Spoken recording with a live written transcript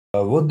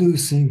What do you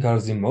think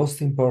are the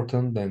most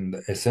important and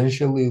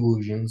essential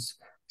illusions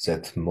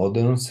that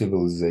modern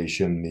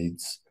civilization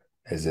needs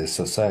as a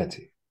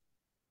society?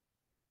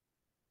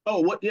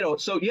 Oh,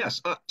 so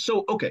yes.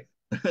 Okay.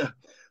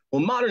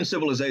 Well, modern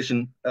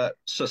civilization,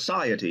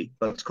 society,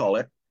 let's call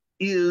it,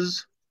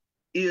 is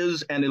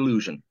is an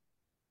illusion.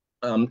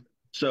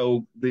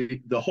 So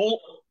the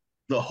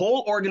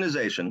whole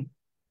organization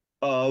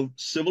of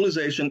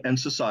civilization and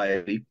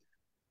society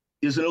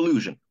is an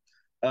illusion.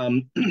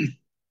 Um,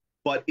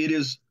 but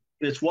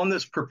it's one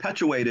that's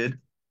perpetuated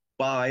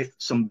by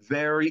some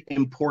very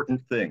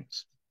important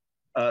things.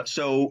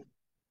 So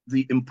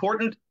the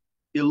important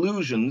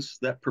illusions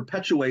that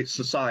perpetuate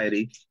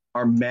society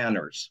are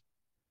manners,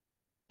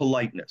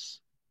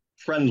 politeness,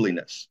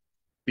 friendliness,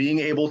 being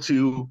able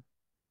to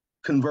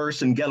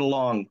converse and get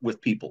along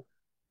with people,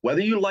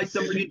 whether you like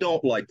them or you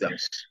don't like them.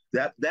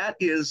 That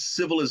is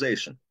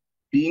civilization.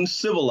 Being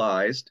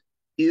civilized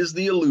is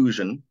the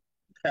illusion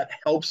that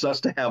helps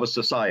us to have a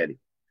society.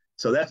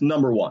 So that's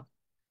number one.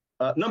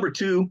 Number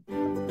two,